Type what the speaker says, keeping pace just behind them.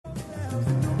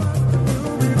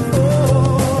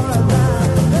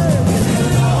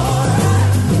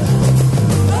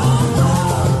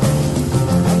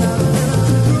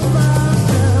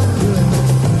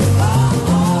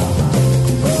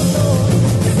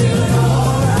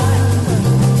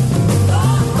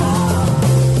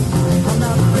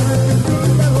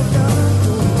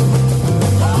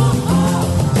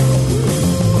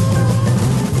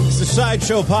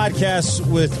Show podcast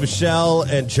with Michelle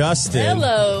and Justin.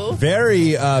 Hello.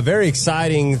 Very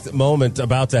exciting moment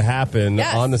about to happen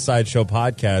on the Sideshow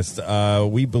podcast.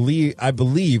 I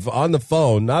believe on the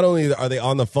phone. Not only are they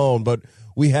on the phone, but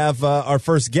we have our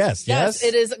first guest. Yes,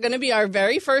 it is going to be our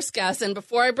very first guest. And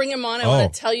before I bring him on, I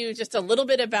want to tell you just a little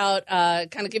bit about,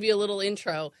 kind of give you a little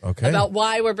intro about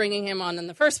why we're bringing him on in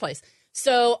the first place.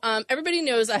 So everybody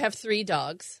knows I have 3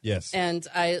 dogs. Yes. And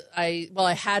I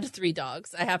had 3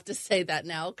 dogs. I have to say that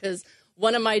now because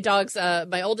one of my dogs,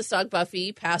 my oldest dog,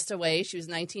 Buffy, passed away. She was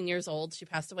 19 years old. She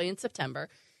passed away in September.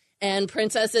 And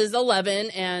Princess is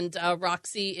 11 and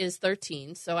Roxy is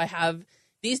 13. So I have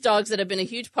these dogs that have been a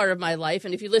huge part of my life.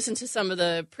 And if you listen to some of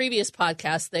the previous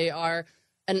podcasts, they are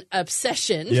an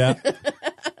obsession,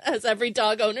 as every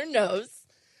dog owner knows.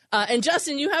 And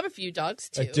Justin, you have a few dogs,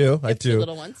 too. I do.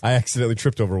 Little ones. I accidentally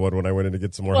tripped over one when I went in to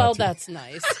get some more. Well, that's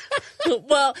nice.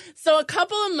 Well, so a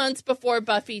couple of months before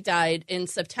Buffy died in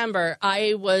September,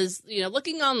 I was,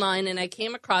 looking online and I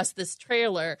came across this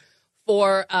trailer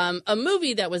for a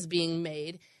movie that was being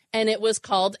made, and it was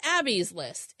called Abby's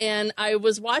List. And I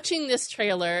was watching this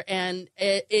trailer, and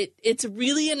it's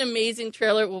really an amazing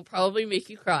trailer. It will probably make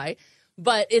you cry,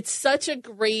 but it's such a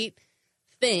great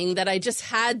thing that I just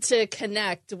had to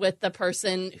connect with the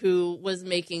person who was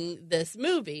making this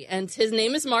movie. And his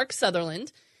name is Mark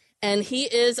Sutherland, and he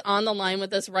is on the line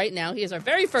with us right now. He is our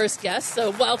very first guest, so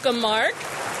welcome, Mark.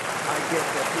 I get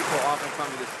that people often call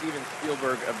me the Steven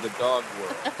Spielberg of the dog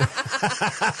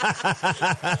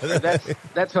world.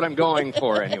 That's what I'm going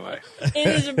for anyway. It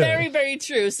is very, very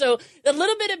true. So a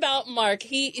little bit about Mark.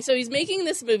 He's making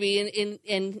this movie,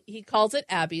 and he calls it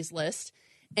Abby's List.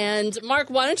 And Mark,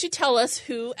 why don't you tell us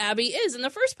who Abby is in the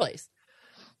first place?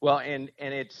 Well, and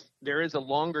there is a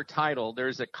longer title.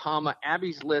 There's a comma,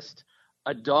 Abby's List,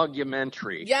 a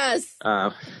dogumentary. Yes.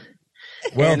 Well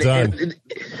done.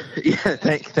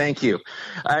 Thank you.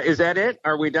 Is that it?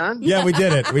 Are we done? Yeah, we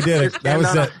did it. That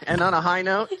was it. And on a high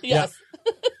note? Yes.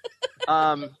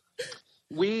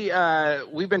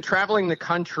 We've been traveling the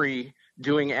country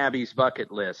doing Abby's bucket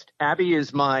list. Abby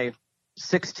is my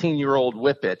 16-year-old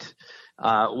whippet.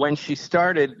 When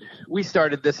we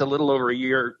started this a little over a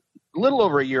year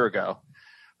ago.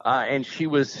 And she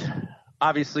was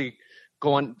obviously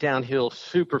going downhill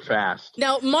super fast.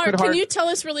 Now, Mark, can you tell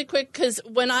us really quick? Because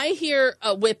when I hear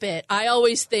a whippet, I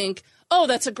always think, oh,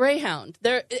 that's a greyhound.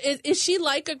 Is she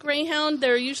like a greyhound?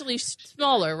 They're usually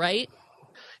smaller, right?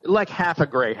 Like half a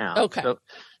greyhound. Okay. So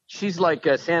she's like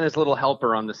Santa's little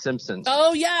helper on The Simpsons.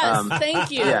 Oh, yes. Thank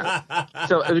you. Yeah.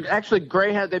 So actually,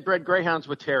 they bred greyhounds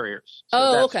with terriers.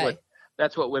 So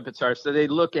that's what whippets are. So they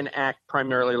look and act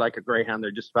primarily like a greyhound. They're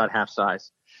just about half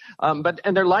size.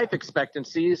 And their life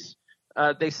expectancies,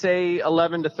 they say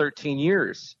 11 to 13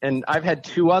 years. And I've had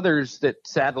 2 others that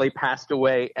sadly passed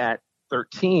away at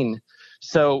 13.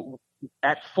 So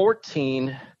at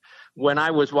 14, when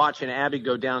I was watching Abby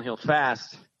go downhill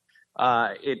fast,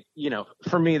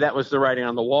 for me, that was the writing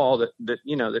on the wall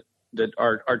that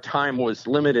our time was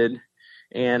limited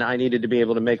and I needed to be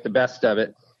able to make the best of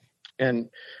it. And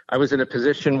I was in a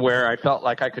position where I felt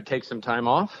like I could take some time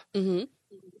off. Mm-hmm.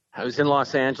 I was in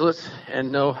Los Angeles,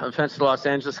 and no offense to Los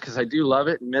Angeles because I do love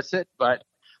it and miss it, but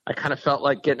I kind of felt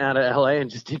like getting out of LA and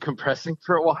just decompressing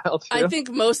for a while too. I think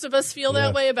most of us feel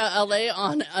that way about LA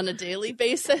on a daily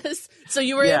basis. So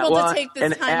you were able to take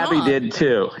this time off. And Abby did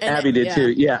too.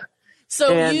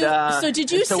 So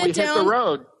did you sit down? Hit the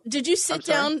road. Did you sit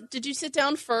down? Did you sit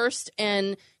down first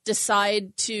and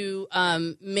decide to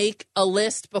make a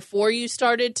list before you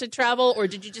started to travel, or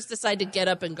did you just decide to get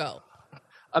up and go?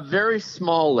 A very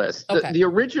small list. Okay. The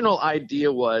original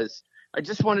idea was I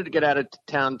just wanted to get out of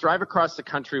town, drive across the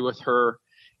country with her,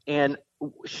 and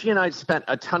she and I spent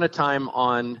a ton of time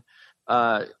on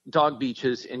dog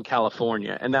beaches in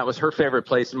California, and that was her favorite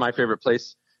place and my favorite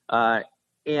place.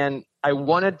 And I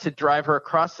wanted to drive her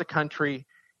across the country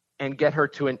and get her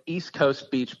to an East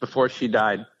Coast beach before she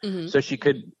died, so she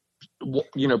could,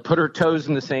 put her toes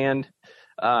in the sand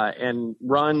and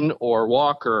run or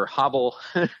walk or hobble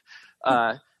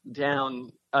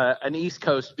down an East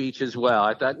Coast beach as well.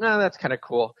 I thought, no, that's kind of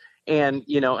cool. And,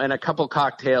 and a couple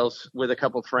cocktails with a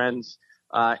couple friends.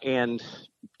 And,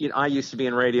 I used to be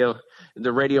in radio.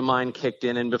 The radio mind kicked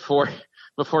in. And before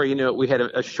you knew it, we had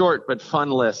a short but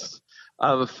fun list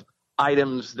of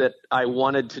items that I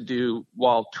wanted to do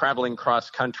while traveling cross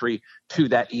country to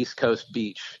that East Coast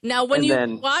beach. Now, when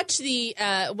you watch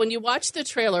the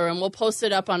trailer, and we'll post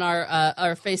it up on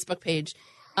our Facebook page,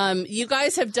 You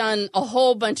guys have done a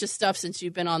whole bunch of stuff since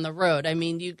you've been on the road. I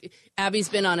mean, Abby's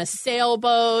been on a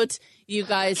sailboat. You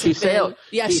guys sailed.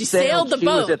 Yeah, she sailed the boat.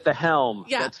 She was at the helm.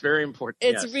 Yeah. That's very important.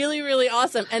 It's really, really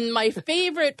awesome. And my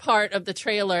favorite part of the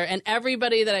trailer, and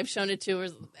everybody that I've shown it to,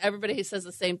 everybody says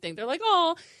the same thing. They're like,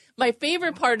 oh, my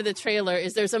favorite part of the trailer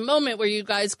is there's a moment where you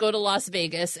guys go to Las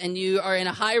Vegas and you are in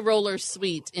a high roller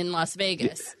suite in Las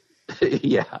Vegas.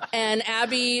 Yeah. And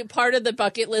Abby, part of the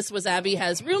bucket list was Abby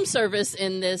has room service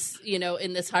in this,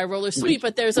 in this high roller suite.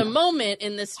 But there's a moment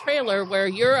in this trailer where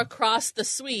you're across the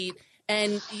suite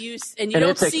and you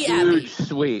don't see Abby. It's a huge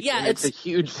suite. Yeah, it's a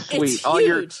huge suite. It's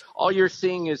huge. All you're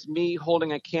seeing is me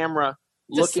holding a camera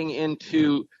looking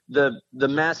into the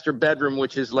master bedroom,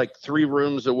 which is like 3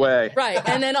 rooms away. Right.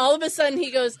 And then all of a sudden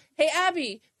he goes, hey,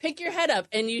 Abby, pick your head up.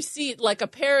 And you see like a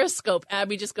periscope.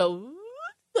 Abby just go,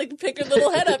 like pick her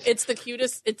little head up. It's the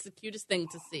cutest thing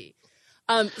to see.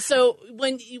 So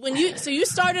you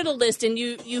started a list and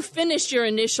you finished your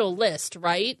initial list,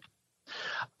 right?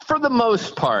 For the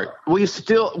most part, we're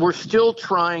still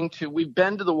trying to. We've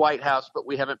been to the White House, but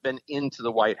we haven't been into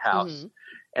the White House, mm-hmm.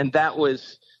 and that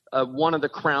was one of the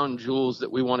crown jewels that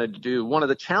we wanted to do. One of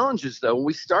the challenges, though, when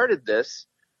we started this,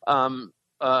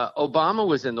 Obama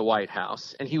was in the White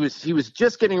House, and he was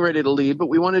just getting ready to leave, but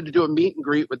we wanted to do a meet and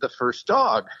greet with the first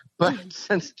dog. But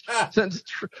since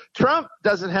Trump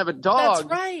doesn't have a dog, that's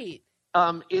right.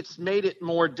 It's made it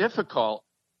more difficult.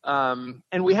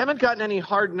 And we haven't gotten any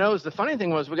hard no's. The funny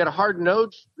thing was we got a hard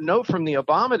note from the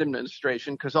Obama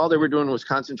administration because all they were doing was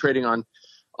concentrating on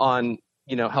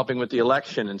helping with the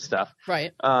election and stuff.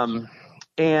 Right. So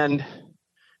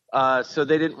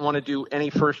they didn't want to do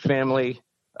any first family,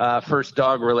 first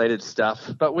dog related stuff.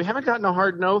 But we haven't gotten a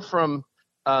hard no from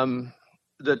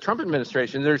the Trump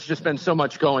administration. There's just been so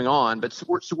much going on. But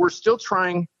we're still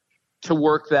trying to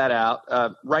work that out.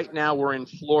 Right now we're in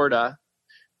Florida.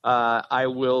 I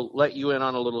will let you in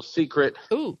on a little secret.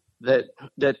 Ooh.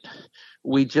 that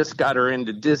we just got her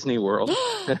into Disney World.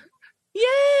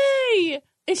 Yay!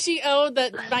 Is she? Oh,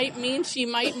 that might mean she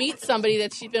might meet somebody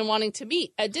that she's been wanting to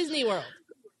meet at Disney World.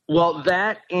 Well,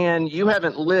 that and you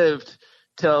haven't lived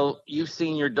till you've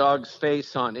seen your dog's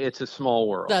face on It's a Small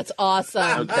World. That's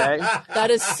awesome. Okay, that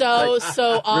is so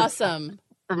awesome.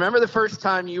 Remember the first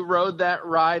time you rode that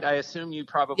ride? I assume you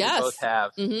probably both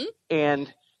have. Mm-hmm.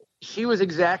 And she was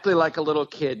exactly like a little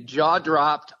kid, jaw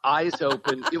dropped, eyes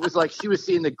open. It was like she was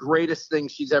seeing the greatest thing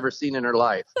she's ever seen in her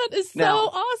life. That is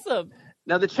so awesome.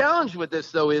 Now, the challenge with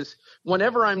this, though, is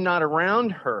whenever I'm not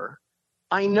around her,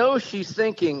 I know she's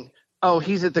thinking, oh,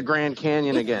 he's at the Grand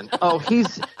Canyon again. Oh,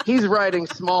 he's riding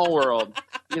Small World.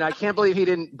 I can't believe he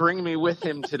didn't bring me with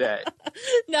him today.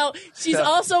 No, she's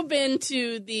also been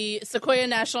to the Sequoia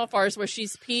National Forest where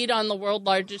she's peed on the world's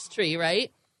largest tree,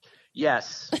 right?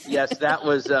 Yes, that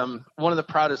was one of the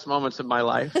proudest moments of my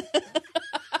life.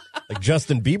 Like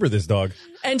Justin Bieber, this dog.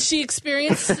 And she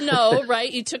experienced snow, right?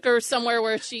 You took her somewhere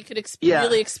where she could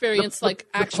really experience actual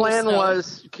snow. The plan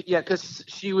was, because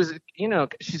she was,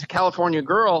 she's a California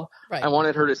girl. Right. I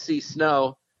wanted her to see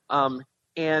snow. And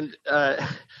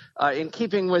in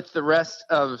keeping with the rest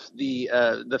of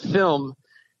the film,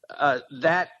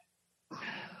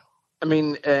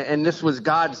 and this was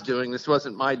God's doing. This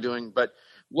wasn't my doing, but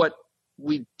what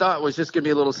we thought was just going to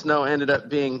be a little snow ended up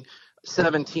being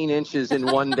 17 inches in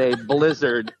one day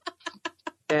blizzard.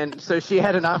 And so she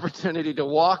had an opportunity to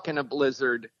walk in a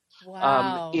blizzard.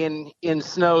 Wow. In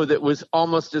snow that was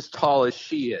almost as tall as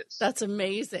she is. That's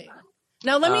amazing.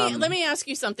 Now, let me ask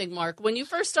you something, Mark. When you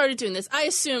first started doing this, I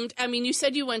assumed, you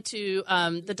said you went to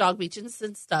the dog beaches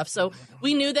and stuff. So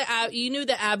we knew that you knew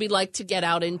that Abby liked to get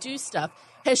out and do stuff.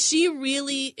 Has she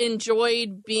really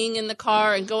enjoyed being in the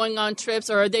car and going on trips,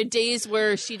 or are there days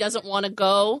where she doesn't want to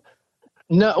go?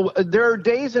 No, there are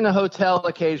days in a hotel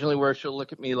occasionally where she'll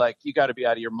look at me like, you got to be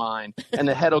out of your mind. And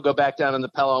the head will go back down on the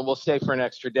pillow and we'll stay for an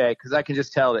extra day because I can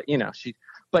just tell that,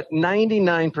 but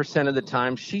 99% of the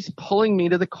time she's pulling me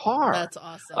to the car. That's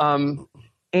awesome.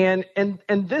 And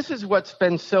this is what's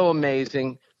been so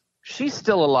amazing. She's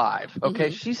still alive. Okay.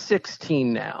 Mm-hmm. She's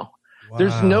 16 now. Wow.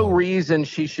 There's no reason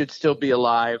she should still be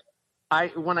alive.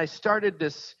 When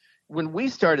we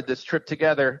started this trip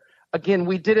together, again,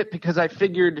 we did it because I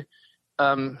figured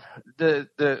her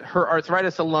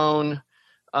arthritis alone,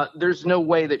 there's no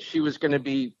way that she was going to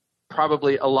be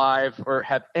probably alive or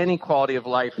have any quality of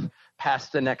life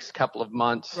past the next couple of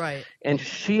months. Right. And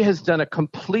she has done a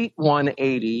complete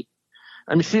 180.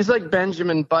 She's like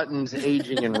Benjamin Button's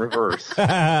aging in reverse.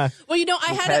 Well,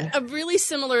 I had a really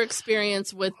similar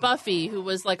experience with Buffy, who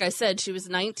was, like I said, she was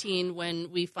 19 when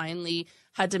we finally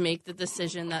had to make the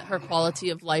decision that her quality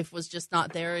of life was just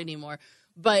not there anymore.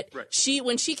 But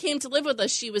when she came to live with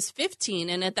us, she was 15.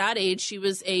 And at that age, she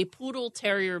was a poodle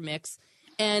terrier mix.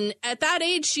 And at that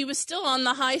age, she was still on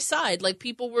the high side. Like,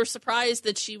 people were surprised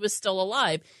that she was still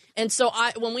alive. And so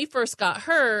when we first got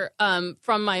her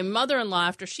from my mother-in-law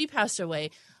after she passed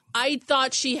away, I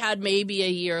thought she had maybe a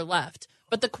year left.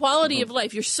 But the quality of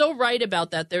life, you're so right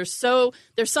about that. There's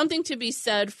something to be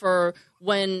said for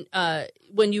when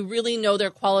you really know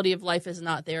their quality of life is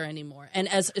not there anymore. And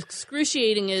as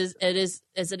excruciating as it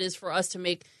is for us to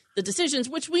make the decisions,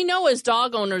 which we know as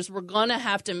dog owners we're going to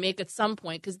have to make at some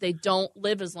point because they don't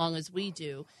live as long as we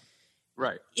do.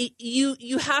 Right. You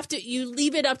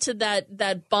leave it up to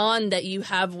that bond that you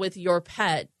have with your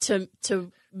pet to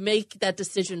make that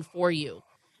decision for you.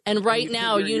 And right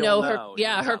now,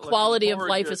 her quality of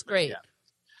life is great. Yeah.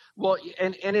 Well,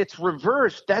 and it's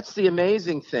reversed. That's the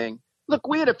amazing thing. Look,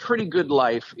 we had a pretty good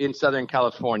life in Southern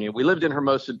California. We lived in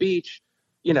Hermosa Beach.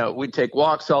 We'd take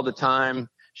walks all the time.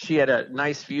 She had a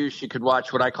nice view. She could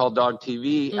watch what I call dog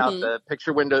TV out the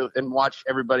picture window and watch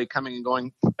everybody coming and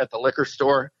going at the liquor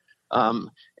store.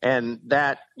 And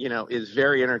that, is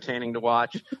very entertaining to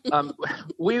watch.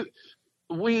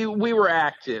 We were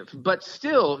active, but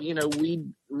still,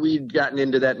 we'd gotten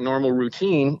into that normal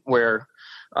routine where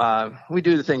we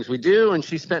do the things we do, and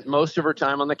she spent most of her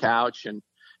time on the couch, and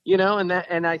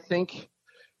and I think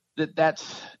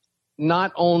that's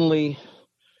not only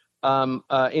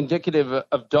indicative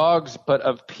of dogs, but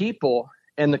of people.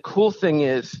 And the cool thing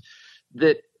is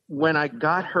that when I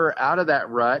got her out of that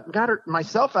rut,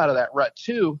 myself out of that rut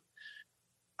too,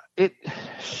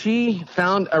 she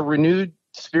found a renewed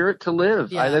spirit to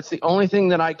live. Yeah. That's the only thing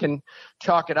that I can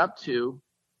chalk it up to,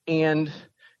 and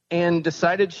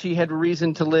decided she had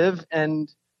reason to live, and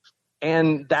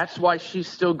that's why she's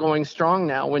still going strong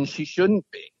now when she shouldn't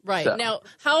be. Right. So, now,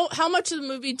 how much of the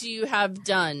movie do you have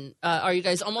done? Are you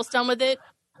guys almost done with it?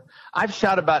 I've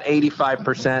shot about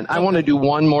 85%. I want to do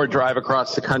one more drive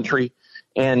across the country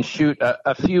and shoot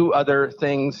a few other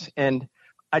things, and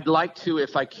I'd like to,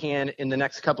 if I can, in the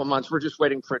next couple months. We're just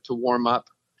waiting for it to warm up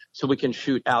so we can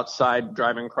shoot outside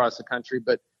driving across the country.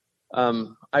 But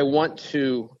I want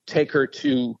to take her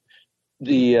to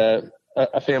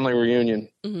a family reunion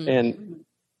and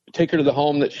take her to the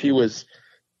home that she was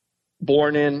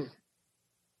born in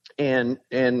and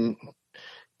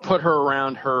put her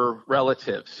around her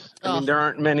relatives. I mean, there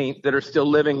aren't many that are still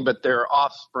living, but they're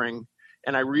offspring.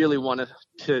 And I really wanted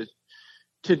to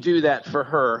do that for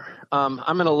her. I'm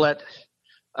going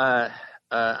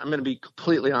to be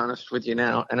completely honest with you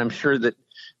now, and I'm sure that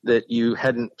you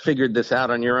hadn't figured this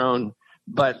out on your own,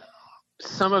 but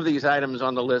some of these items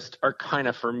on the list are kind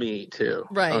of for me too.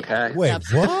 Right. Okay. Wait,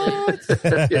 what?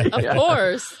 Of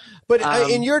course. But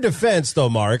in your defense, though,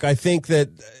 Mark, I think that,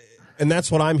 and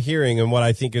that's what I'm hearing, and what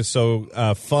I think is so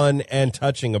fun and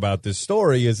touching about this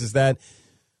story is that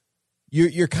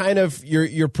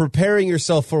you're preparing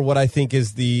yourself for what I think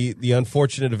is the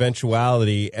unfortunate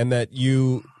eventuality, and that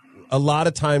a lot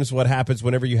of times what happens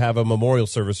whenever you have a memorial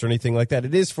service or anything like that,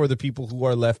 it is for the people who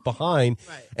are left behind.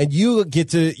 Right. And you're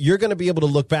going to be able to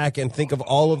look back and think of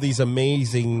all of these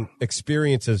amazing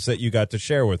experiences that you got to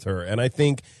share with her. And I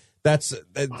think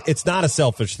it's not a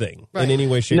selfish thing in any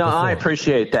way, shape, or form. I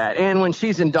appreciate that. And when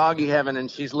she's in doggy heaven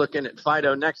and she's looking at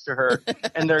Fido next to her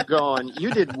and they're going,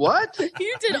 "You did what?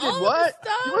 You did all what?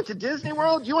 This stuff? You went to Disney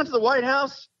World? You went to the White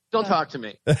House? Don't talk to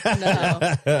me." No,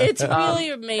 it's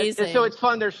really amazing. And so it's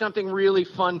fun. There's something really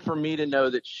fun for me to know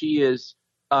that she is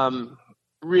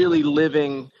really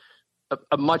living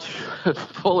a much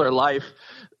fuller life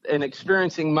and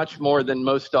experiencing much more than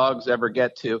most dogs ever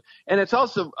get to. And it's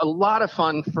also a lot of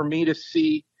fun for me to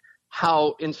see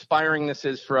how inspiring this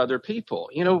is for other people.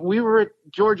 We were at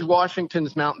George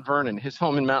Washington's Mount Vernon, his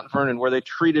home in Mount Vernon, where they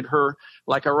treated her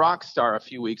like a rock star a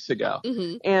few weeks ago.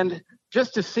 Mm-hmm. And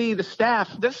just to see the staff,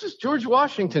 this is George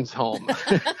Washington's home.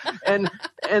 and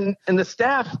the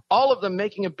staff, all of them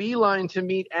making a beeline to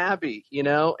meet Abby,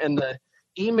 and the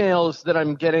emails that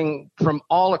I'm getting from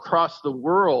all across the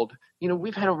world.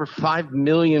 We've had over 5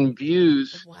 million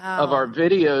views of our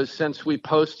videos since we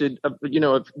posted,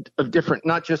 of different,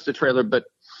 not just the trailer, but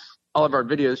all of our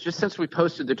videos, just since we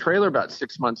posted the trailer about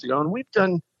 6 months ago. And we've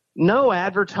done no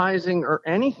advertising or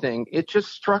anything. It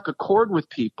just struck a chord with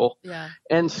people. Yeah.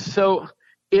 And so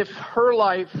if her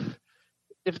life,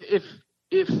 if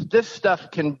this stuff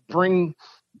can bring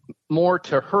more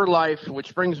to her life,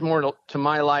 which brings more to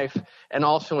my life, and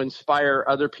also inspire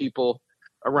other people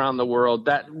around the world,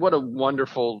 what a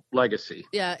wonderful legacy.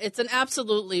 Yeah, it's an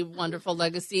absolutely wonderful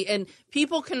legacy. And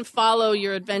people can follow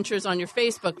your adventures on your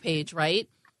Facebook page, right?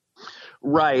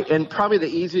 Right. And probably the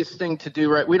easiest thing to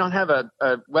do, right? We don't have a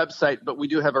website, but we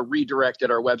do have a redirect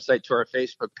at our website to our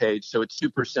Facebook page. So it's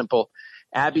super simple.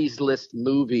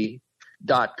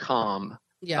 AbbysListMovie.com.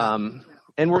 Yeah.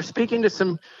 And we're speaking to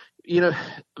some, we've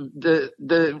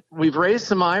raised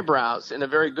some eyebrows in a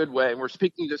very good way. And we're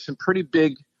speaking to some pretty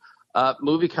big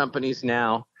movie companies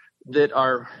now that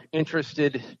are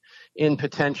interested in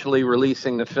potentially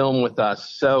releasing the film with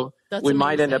us. So we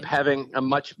might end up having a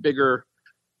much bigger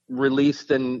release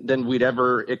than we'd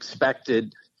ever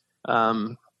expected.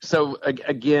 So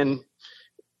again,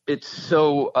 it's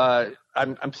so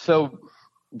I'm so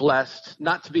blessed,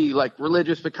 not to be like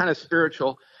religious, but kind of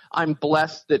spiritual. I'm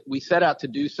blessed that we set out to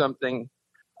do something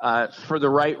for the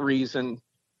right reason.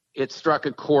 It struck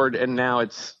a chord, and now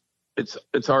it's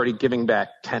already giving back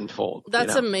tenfold.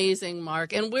 That's amazing,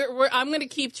 Mark. And I'm going to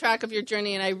keep track of your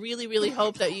journey, and I really, really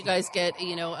hope that you guys get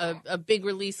a big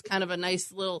release, kind of a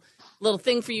nice little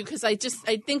thing for you, because I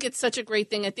think it's such a great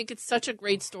thing. I think it's such a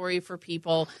great story for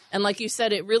people, and like you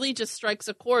said, it really just strikes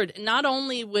a chord, not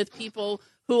only with people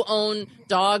who own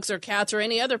dogs or cats or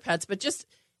any other pets, but just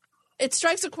it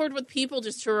strikes a chord with people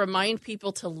just to remind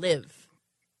people to live,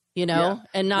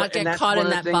 and not get caught in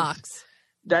that box.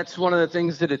 That's one of the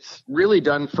things that it's really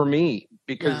done for me,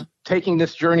 because taking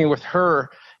this journey with her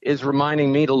is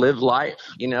reminding me to live life.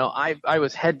 I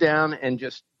was head down and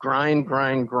just grind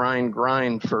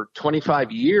for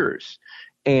 25 years.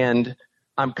 And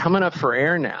I'm coming up for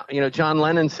air now. John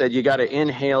Lennon said, you got to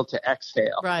inhale to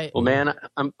exhale. Right. Well, man,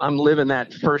 I'm living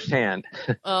that firsthand.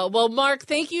 Well, Mark,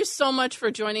 thank you so much for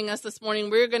joining us this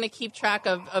morning. We're going to keep track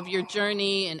of your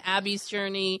journey and Abby's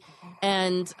journey.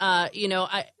 And,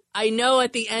 I know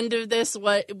at the end of this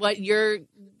what you're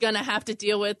going to have to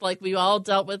deal with, like we all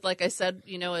dealt with, like I said,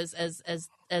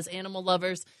 as animal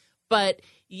lovers. But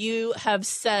you have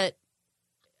set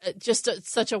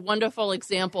such a wonderful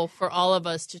example for all of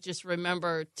us to just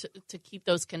remember to keep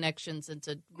those connections and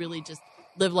to really just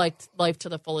live life to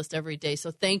the fullest every day.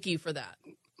 So thank you for that.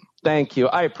 Thank you.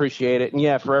 I appreciate it.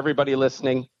 And for everybody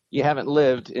listening, you haven't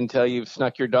lived until you've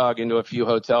snuck your dog into a few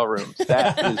hotel rooms.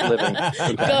 That is living.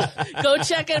 Go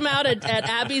check him out at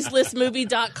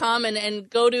AbbysListMovie.com and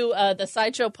go to the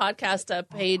Sideshow Podcast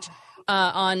page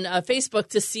on Facebook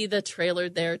to see the trailer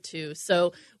there too.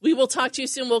 So we will talk to you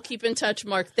soon. We'll keep in touch,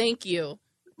 Mark. Thank you.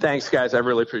 Thanks, guys. I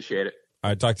really appreciate it.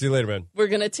 All right, talk to you later, man. We're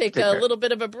going to take a little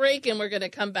bit of a break, and we're going to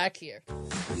come back here.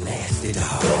 Nasty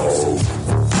dogs.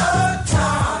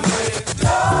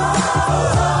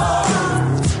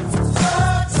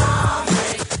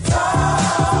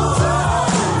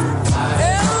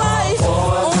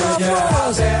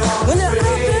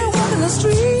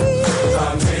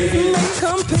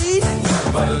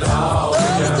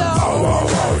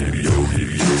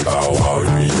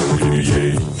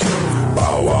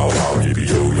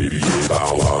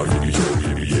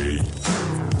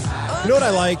 You know what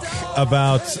I like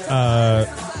about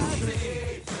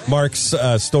Mark's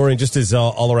story and just his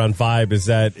all-around vibe is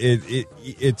that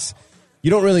it's you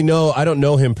don't really know. I don't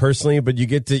know him personally, but you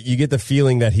get the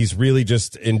feeling that he's really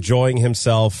just enjoying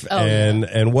himself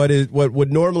and what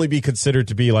would normally be considered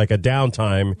to be like a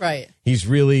downtime. Right. He's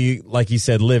really, like he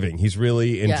said, living. He's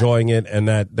really enjoying it, and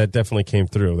that definitely came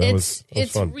through. That was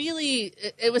fun.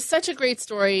 It was such a great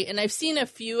story, and I've seen a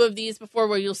few of these before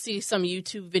where you'll see some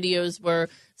YouTube videos where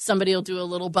somebody will do a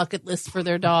little bucket list for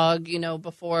their dog,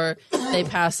 before they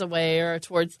pass away or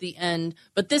towards the end.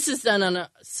 But this is done on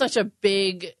such a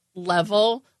big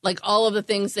level, like all of the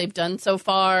things they've done so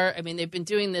far. I mean, they've been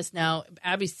doing this now.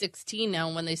 Abby's 16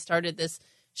 now. When they started this,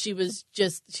 she was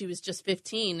just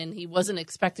 15, and he wasn't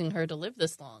expecting her to live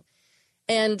this long.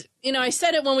 And, I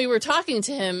said it when we were talking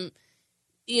to him,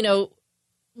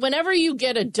 whenever you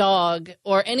get a dog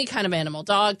or any kind of animal,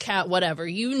 dog, cat, whatever,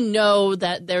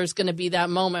 that there's going to be that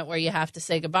moment where you have to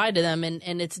say goodbye to them.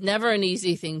 And it's never an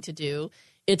easy thing to do.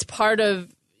 It's part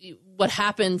of what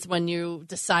happens when you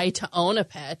decide to own a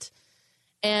pet.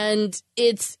 And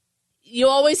you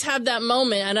always have that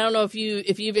moment. And I don't know if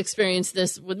you've experienced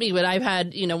this with me, but I've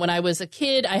had, when I was a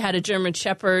kid, I had a German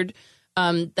Shepherd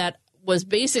that was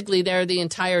basically there the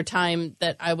entire time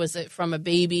that I was from a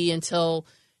baby until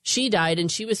she died,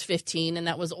 and she was 15, and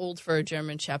that was old for a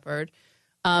German Shepherd.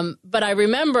 But I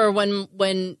remember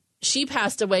when she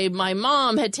passed away, my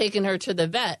mom had taken her to the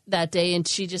vet that day, and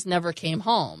she just never came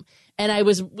home. And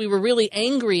we were really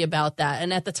angry about that.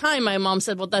 And at the time, my mom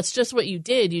said, well, that's just what you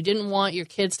did. You didn't want your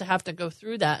kids to have to go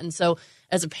through that. And so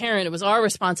as a parent, it was our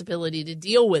responsibility to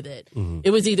deal with it. Mm-hmm.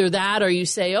 It was either that or you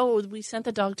say, oh, we sent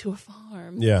the dog to a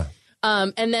farm. Yeah.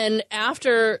 And then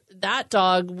after that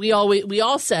dog, we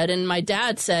all said, and my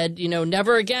dad said,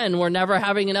 never again. We're never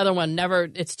having another one. Never.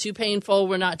 It's too painful.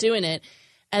 We're not doing it.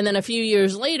 And then a few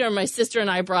years later, my sister and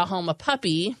I brought home a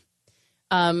puppy,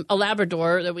 a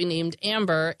Labrador that we named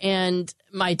Amber, and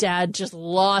my dad just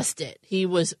lost it. He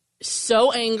was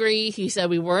so angry. He said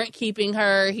we weren't keeping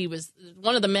her. He was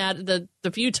one of the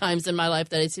few times in my life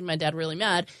that I'd seen my dad really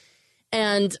mad.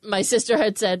 And my sister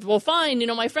had said, well, fine,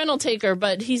 my friend will take her,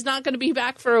 but he's not going to be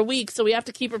back for a week, so we have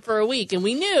to keep her for a week. And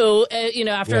we knew,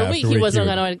 after a week, he wasn't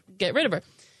going to get rid of her.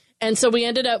 And so we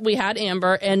had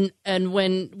Amber, and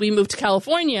when we moved to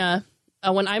California,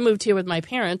 when I moved here with my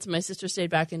parents, my sister stayed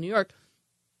back in New York,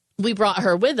 we brought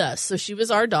her with us. So she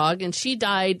was our dog, and she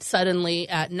died suddenly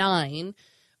at 9.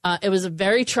 It was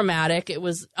very traumatic. It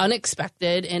was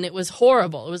unexpected, and it was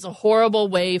horrible. It was a horrible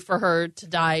way for her to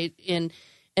die, and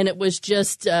it was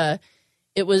just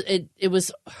it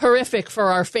was horrific for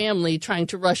our family trying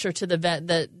to rush her to the vet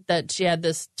that she had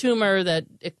this tumor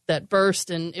that burst,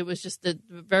 and it was just a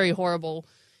very horrible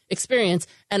experience.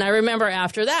 And I remember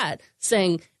after that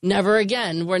saying, never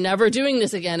again. We're never doing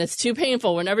this again. It's too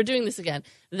painful. We're never doing this again.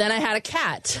 Then I had a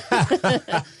cat.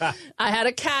 I had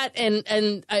a cat, and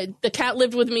the cat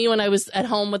lived with me when I was at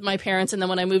home with my parents. And then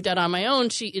when I moved out on my own,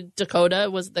 Dakota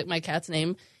was my cat's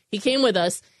name. He came with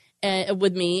us.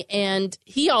 With me, and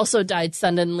he also died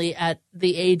suddenly at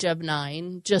the age of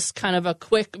 9. Just kind of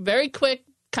very quick,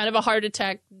 kind of a heart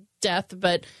attack death,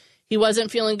 but he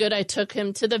wasn't feeling good. I took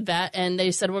him to the vet, and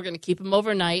they said we're going to keep him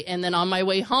overnight. And then on my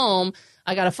way home,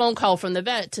 I got a phone call from the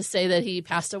vet to say that he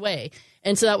passed away.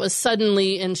 And so that was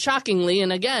suddenly and shockingly,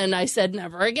 and again, I said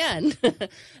never again.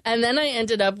 And then I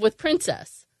ended up with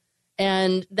Princess,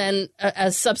 and then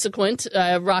as subsequent,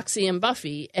 Roxy and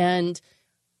Buffy, and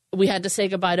we had to say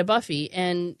goodbye to Buffy.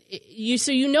 And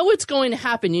so it's going to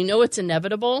happen. It's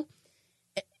inevitable.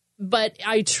 But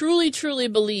I truly, truly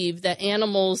believe that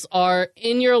animals are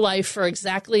in your life for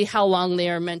exactly how long they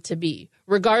are meant to be,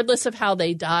 regardless of how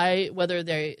they die, whether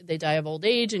they die of old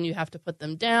age and you have to put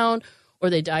them down, or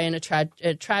they die in a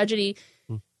tragedy.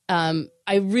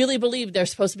 I really believe they're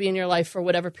supposed to be in your life for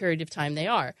whatever period of time they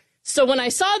are. So when I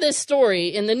saw this story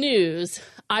in the news,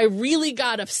 I really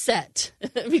got upset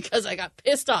because I got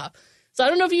pissed off. So I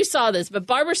don't know if you saw this, but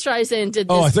Barbra Streisand did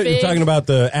this. Oh, I thought you were talking about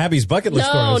the Abby's bucket list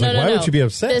story. Why would you be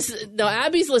upset?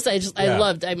 Abby's list I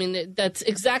loved. I mean, that's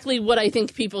exactly what I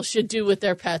think people should do with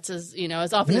their pets as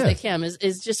often as they can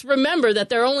is just remember that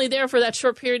they're only there for that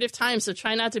short period of time. So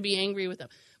try not to be angry with them.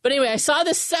 But anyway, I saw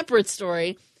this separate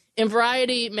story in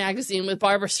Variety magazine with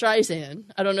Barbra Streisand.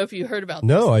 I don't know if you heard about this.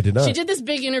 No, I did not. She did this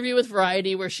big interview with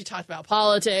Variety where she talked about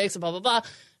politics and blah, blah, blah.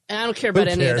 And I don't care about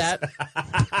any of that.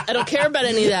 I don't care about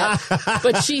any of that.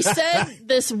 But she said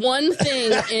this one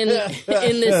thing in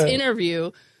this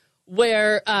interview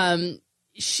where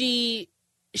she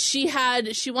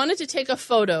wanted to take a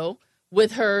photo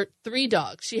with her 3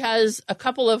 dogs. She has a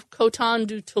couple of Coton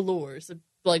du Toulouse,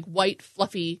 like white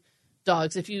fluffy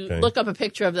dogs. If you look up a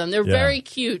picture of them, they're very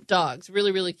cute dogs,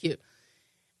 really, really cute.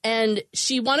 And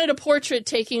she wanted a portrait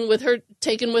taken with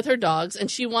her dogs, and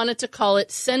she wanted to call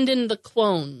it "Send in the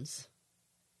Clones."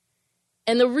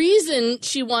 And the reason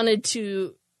she wanted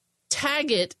to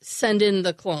tag it "Send in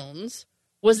the Clones"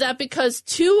 was that because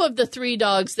 2 of the 3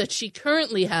 dogs that she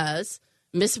currently has,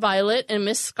 Miss Violet and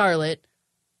Miss Scarlet,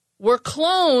 were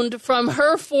cloned from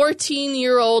her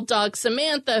 14-year-old dog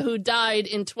Samantha, who died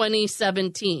in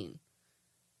 2017.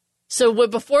 So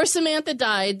before Samantha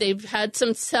died, they've had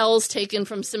some cells taken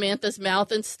from Samantha's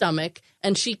mouth and stomach,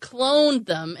 and she cloned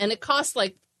them. And it costs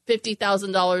like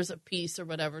 $50,000 a piece or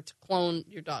whatever to clone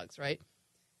your dogs, right?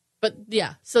 But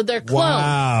yeah, so they're cloned.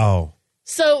 Wow.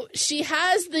 So she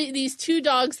has these 2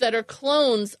 dogs that are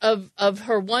clones of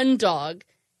her one dog.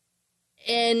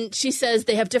 And she says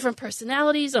they have different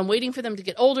personalities. I'm waiting for them to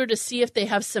get older to see if they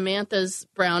have Samantha's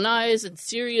brown eyes and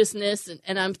seriousness.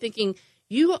 And I'm thinking,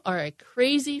 you are a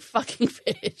crazy fucking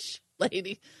fish,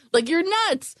 lady. Like, you're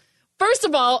nuts. First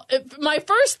of all, my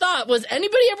first thought was,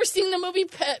 anybody ever seen the movie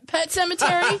Pet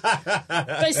Sematary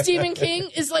by Stephen King?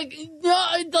 Is like, no,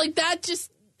 like that just,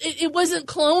 it wasn't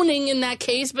cloning in that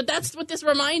case, but that's what this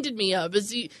reminded me of,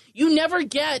 is you never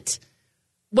get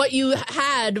what you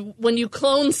had when you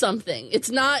clone something. It's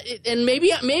not, and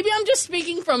maybe I'm just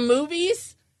speaking from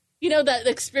movies. That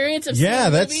experience of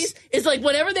seeing movies is like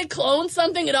whenever they clone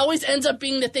something, it always ends up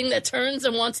being the thing that turns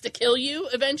and wants to kill you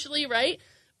eventually, right?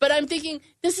 But I'm thinking,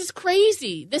 this is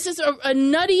crazy. This is a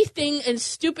nutty thing and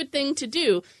stupid thing to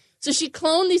do. So she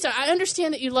cloned these. I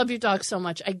understand that you love your dog so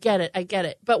much. I get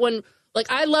it. But when,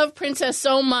 I love Princess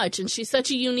so much, and she's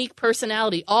such a unique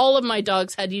personality. All of my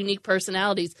dogs had unique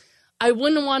personalities. I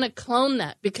wouldn't want to clone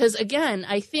that because, again,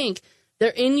 I think they're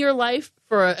in your life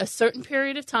for a certain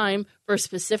period of time for a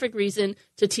specific reason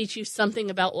to teach you something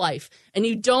about life. And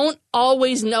you don't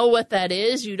always know what that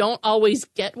is. You don't always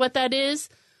get what that is.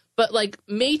 But like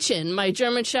Machen, my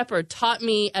German Shepherd, taught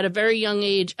me at a very young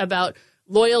age about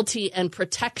loyalty and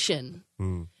protection.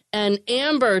 And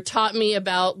Amber taught me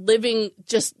about living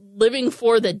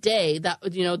for the day,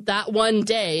 that one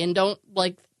day, and don't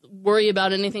like worry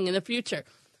about anything in the future.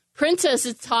 Princess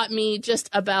has taught me just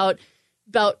about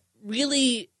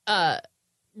really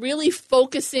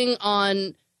focusing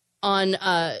on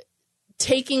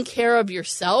taking care of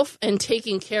yourself and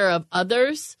taking care of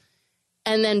others,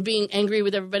 and then being angry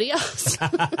with everybody else.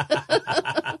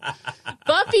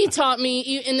 Buffy taught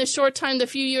me in the short time, the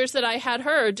few years that I had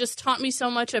her, just taught me so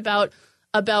much about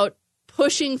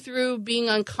pushing through being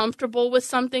uncomfortable with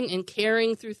something and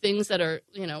carrying through things that are,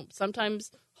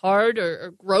 sometimes hard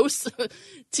or gross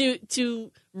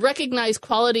to recognize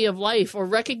quality of life, or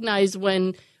recognize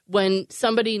when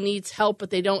somebody needs help,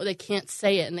 but they can't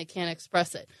say it and they can't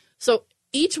express it. So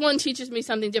each one teaches me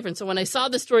something different. So when I saw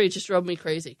the story, it just drove me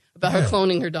crazy about her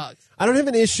cloning her dogs. I don't have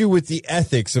an issue with the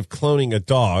ethics of cloning a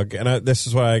dog. And this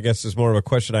is what I guess is more of a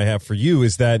question I have for you,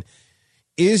 is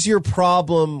is your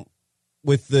problem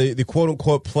with the quote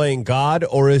unquote playing God,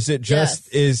 or is it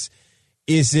just, is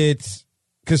it,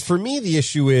 because for me, the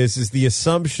issue is the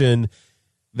assumption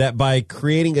that by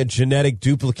creating a genetic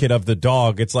duplicate of the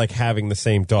dog, it's like having the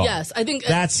same dog. Yes, I think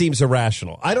that seems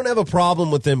irrational. I don't have a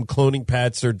problem with them cloning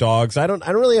pets or dogs. I don't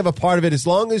really have a part of it, as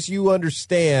long as you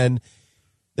understand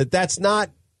that that's not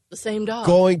the same dog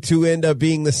going to end up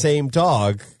being the same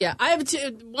dog. Yeah, I have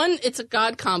two. One, it's a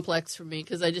God complex for me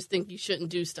because I just think you shouldn't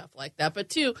do stuff like that. But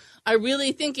two, I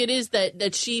really think it is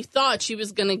that she thought she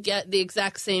was going to get the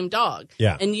exact same dog.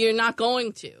 Yeah. And you're not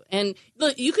going to. And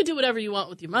look, you could do whatever you want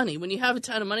with your money. When you have a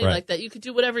ton of money like that, you could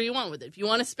do whatever you want with it. If you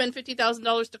want to spend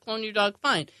 $50,000 to clone your dog,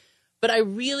 fine. But I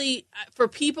really, for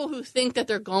people who think that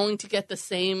they're going to get the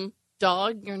same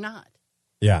dog, you're not.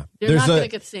 Yeah. You're not going to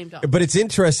get the same dog. But it's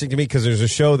interesting to me because there's a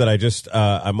show that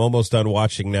I'm almost done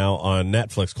watching now on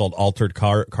Netflix called Altered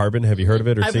Carbon. Have you heard of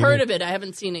it? I've heard of it. I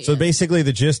haven't seen it yet. So basically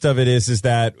the gist of it is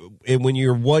that when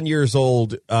you're 1 year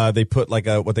old, they put like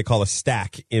what they call a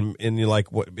stack in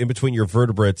between your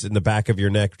vertebrates in the back of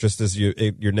your neck, just as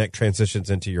your neck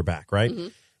transitions into your back, right? Mm-hmm.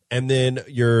 And then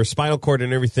your spinal cord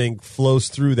and everything flows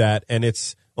through that, and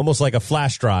it's almost like a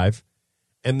flash drive.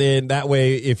 And then that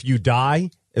way, if you die,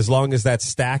 as long as that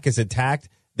stack is intact,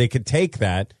 they could take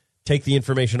the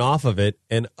information off of it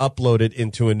and upload it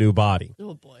into a new body.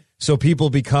 Oh boy! So people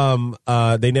become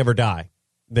they never die.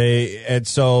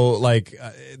 So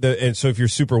if you're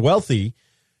super wealthy,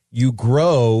 you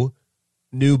grow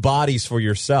new bodies for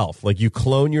yourself. Like you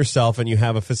clone yourself and you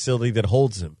have a facility that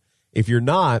holds them. If you're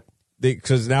not,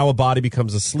 because now a body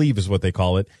becomes a sleeve is what they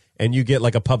call it. And you get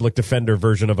like a public defender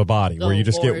version of a body where you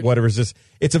just get whatever's just,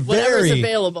 it's whatever's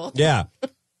available. Yeah.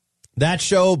 That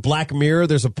show, Black Mirror,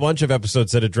 there's a bunch of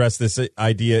episodes that address this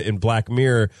idea in Black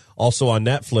Mirror, also on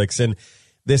Netflix. And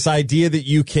this idea that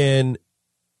you can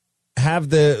have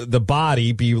the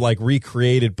body be like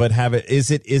recreated, but have it, is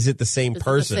it the same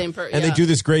person? And they do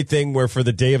this great thing where for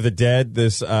the Day of the Dead,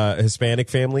 this Hispanic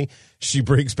family, she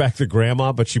brings back the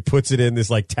grandma, but she puts it in this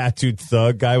like tattooed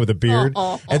thug guy with a beard.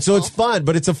 And so it's fun,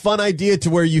 but it's a fun idea to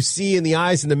where you see in the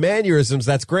eyes and the mannerisms,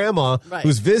 that's grandma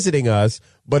who's visiting us,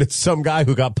 but it's some guy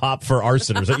who got popped for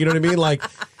arson or something. You know what I mean? Like,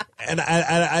 and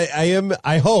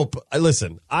I hope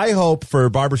for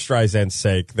Barbra Streisand's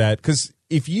sake that, because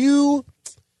if you,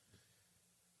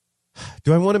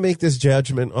 do I want to make this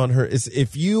judgment on her? Is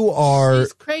if you are,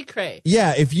 she's cray-cray.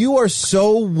 Yeah, if you are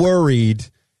so worried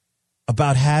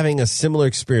about having a similar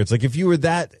experience, like if you were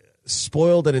that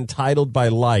spoiled and entitled by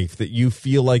life that you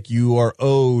feel like you are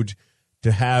owed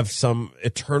to have some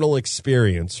eternal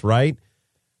experience, right?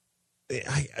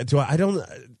 Do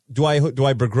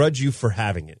I begrudge you for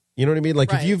having it? You know what I mean? Like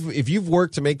if you've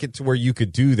worked to make it to where you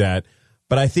could do that,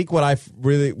 but I think what I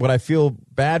feel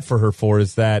bad for her for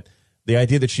is that the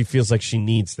idea that she feels like she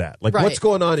needs that. Like what's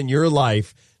going on in your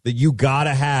life that you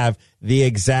gotta have the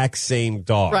exact same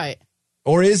dog? Right.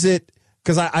 Or is it,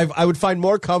 because I would find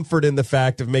more comfort in the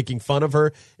fact of making fun of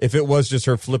her if it was just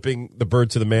her flipping the bird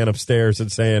to the man upstairs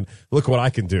and saying, look what I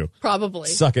can do. Probably.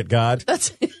 Suck it, God.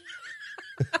 That's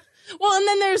well, and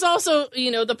then there's also,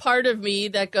 the part of me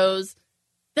that goes,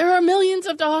 there are millions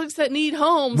of dogs that need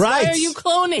homes. Right. Why are you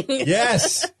cloning?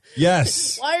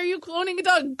 Yes. Why are you cloning a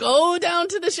dog? Go down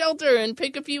to the shelter and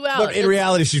pick a few out. But in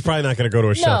reality, she's probably not going to go to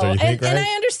a shelter, you think, right? And I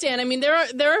understand. I mean, there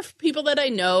are people that I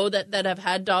know that have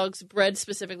had dogs bred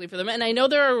specifically for them. And I know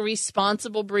there are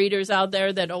responsible breeders out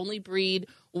there that only breed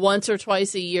once or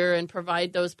twice a year and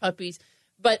provide those puppies.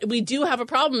 But we do have a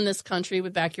problem in this country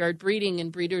with backyard breeding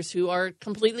and breeders who are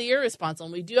completely irresponsible.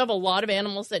 And we do have a lot of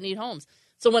animals that need homes.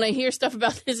 So when I hear stuff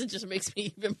about this, it just makes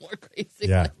me even more crazy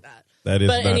like that. That is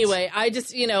But nuts. anyway, I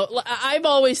just, I've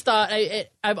always thought,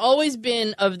 I've always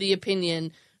been of the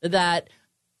opinion that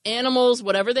animals,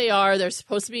 whatever they are, they're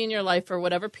supposed to be in your life for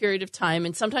whatever period of time.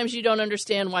 And sometimes you don't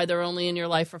understand why they're only in your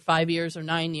life for 5 years or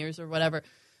 9 years or whatever.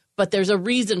 But there's a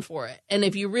reason for it. And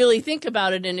if you really think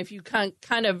about it, and if you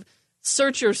kind of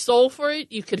search your soul for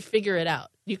it, you could figure it out.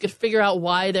 You could figure out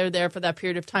why they're there for that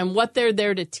period of time, what they're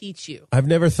there to teach you. I've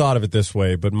never thought of it this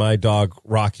way, but my dog,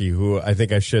 Rocky, who I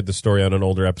think I shared the story on an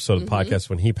older episode of the podcast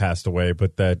when he passed away,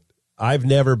 but that I've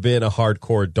never been a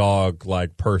hardcore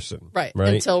dog-like person. Right?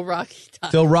 Until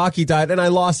Rocky died. And I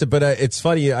lost it, but it's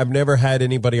funny. I've never had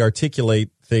anybody articulate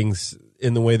things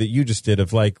in the way that you just did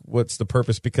of like, what's the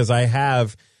purpose? Because I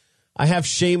have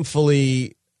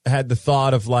shamefully had the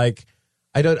thought of like,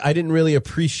 I didn't really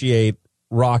appreciate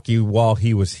Rocky while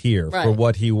he was here for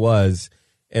what he was.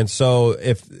 And so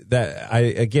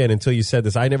until you said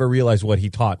this, I never realized what he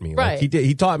taught me. Right. Like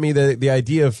he taught me the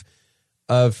idea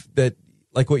of that,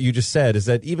 like what you just said, is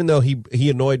that even though he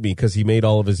annoyed me because he made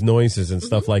all of his noises and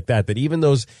stuff like that, that even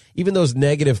those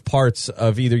negative parts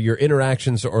of either your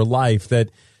interactions or life, that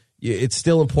it's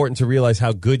still important to realize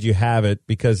how good you have it,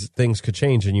 because things could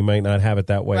change and you might not have it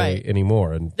that way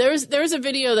anymore. And there's a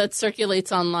video that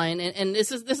circulates online, and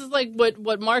this is like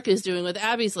what Mark is doing with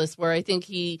Abby's List, where I think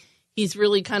he's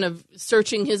really kind of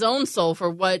searching his own soul for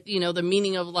what the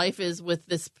meaning of life is with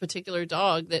this particular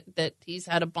dog that he's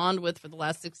had a bond with for the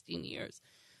last 16 years.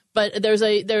 But there's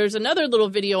another little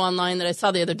video online that I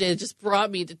saw the other day that just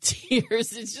brought me to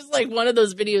tears. It's just like one of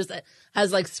those videos that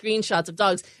has like screenshots of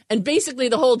dogs. And basically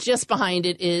the whole gist behind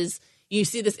it is you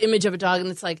see this image of a dog and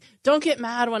it's like, don't get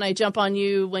mad when I jump on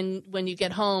you when you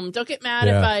get home. Don't get mad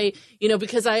if I,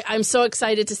 because I'm so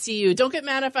excited to see you. Don't get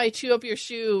mad if I chew up your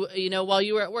shoe, while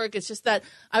you were at work. It's just that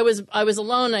I was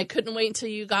alone and I couldn't wait until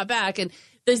you got back. And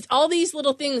there's all these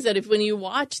little things that when you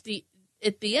watch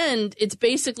at the end,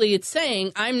 it's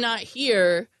saying, I'm not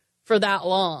here for that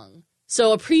long.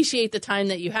 So appreciate the time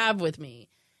that you have with me.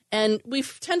 And we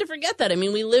tend to forget that. I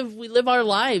mean, we live our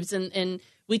lives and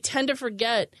we tend to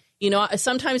forget,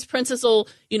 sometimes Princess will,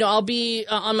 I'll be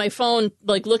on my phone,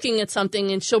 like looking at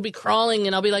something and she'll be crawling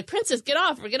and I'll be like, Princess, get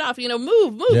off,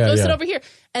 move, go sit over here.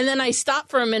 And then I stop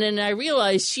for a minute and I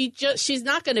realize she's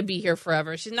not going to be here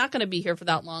forever. She's not going to be here for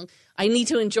that long. I need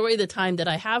to enjoy the time that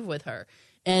I have with her.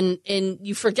 And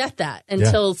you forget that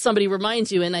until somebody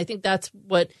reminds you. And I think that's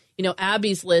what,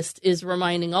 Abby's List is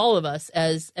reminding all of us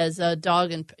as a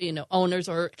dog and, owners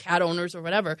or cat owners or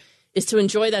whatever, is to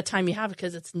enjoy that time you have,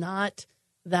 because it's not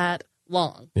that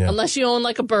long. Yeah. Unless you own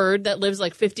like a bird that lives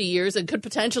like 50 years and could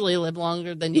potentially live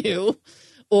longer than you.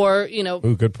 Or,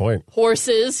 Ooh, good point.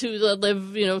 Horses who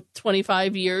live,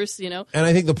 25 years, And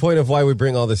I think the point of why we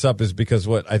bring all this up is because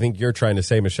what I think you're trying to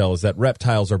say, Michelle, is that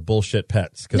reptiles are bullshit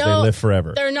pets because they live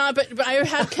forever. They're not, but I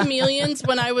had chameleons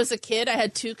when I was a kid. I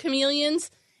had 2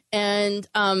 chameleons, and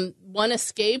one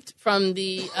escaped from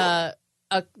the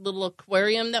a little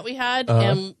aquarium that we had,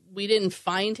 and we didn't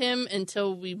find him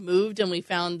until we moved, and we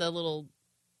found the little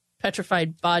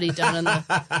petrified body down in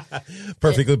the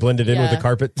perfectly blended in with the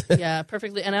carpet. Yeah,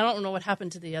 perfectly. And I don't know what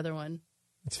happened to the other one.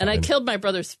 And I killed my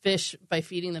brother's fish by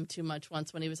feeding them too much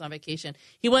once when he was on vacation.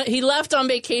 He left on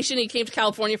vacation. He came to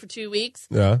California for 2 weeks.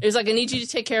 Yeah. He was like, I need you to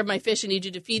take care of my fish. I need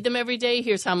you to feed them every day.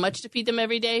 Here's how much to feed them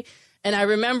every day. And I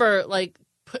remember like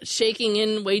shaking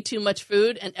in way too much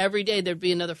food, and every day there'd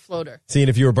be another floater. See, and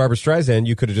if you were Barbara Streisand,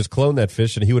 you could have just cloned that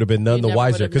fish and he would have been none the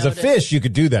wiser, because a fish you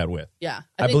could do that with. Yeah.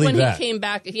 I think when he came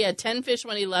back, he had 10 fish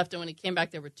when he left, and when he came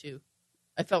back, there were 2.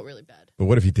 I felt really bad. But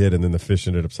what if he did, and then the fish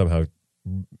ended up somehow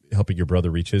helping your brother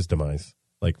reach his demise?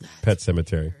 Like Pet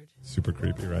Sematary. Super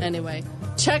creepy, right? Anyway,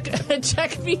 check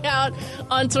me out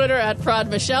on Twitter at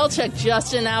ProdMichelle. Check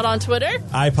Justin out on Twitter.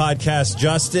 iPodcast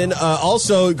Justin.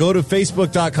 Also, go to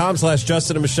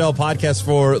Facebook.com/Justin and Michelle podcast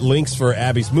for links for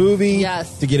Abby's movie.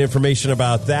 Yes. To get information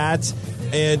about that.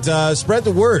 And spread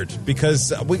the word,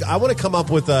 because I want to come up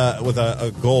with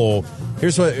a goal.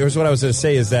 Here's what I was going to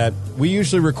say is that we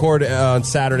usually record on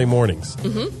Saturday mornings.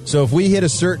 Mm-hmm. So if we hit a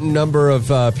certain number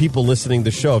of people listening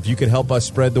to the show, if you could help us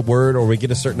spread the word, or we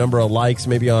get a certain number of likes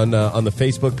maybe on the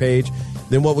Facebook page,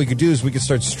 then what we could do is we could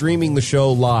start streaming the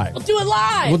show live. We'll do it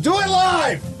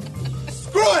live.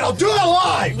 Screw it, I'll do it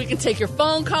live. We can take your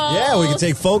phone calls. Yeah, we can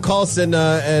take phone calls, and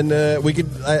we could,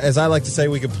 as I like to say,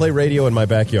 we could play radio in my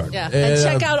backyard. Yeah, and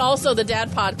check out also the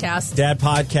Dad Podcast. Dad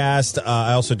Podcast.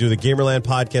 I also do the Gamerland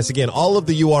Podcast. Again, all of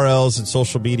the URLs and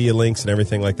social media links and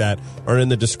everything like that are in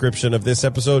the description of this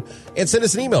episode. And send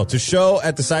us an email to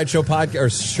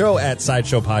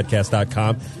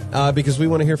show@sideshowpodcast.com because we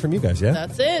want to hear from you guys. Yeah,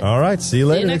 that's it. All right, see you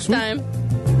later next week. time.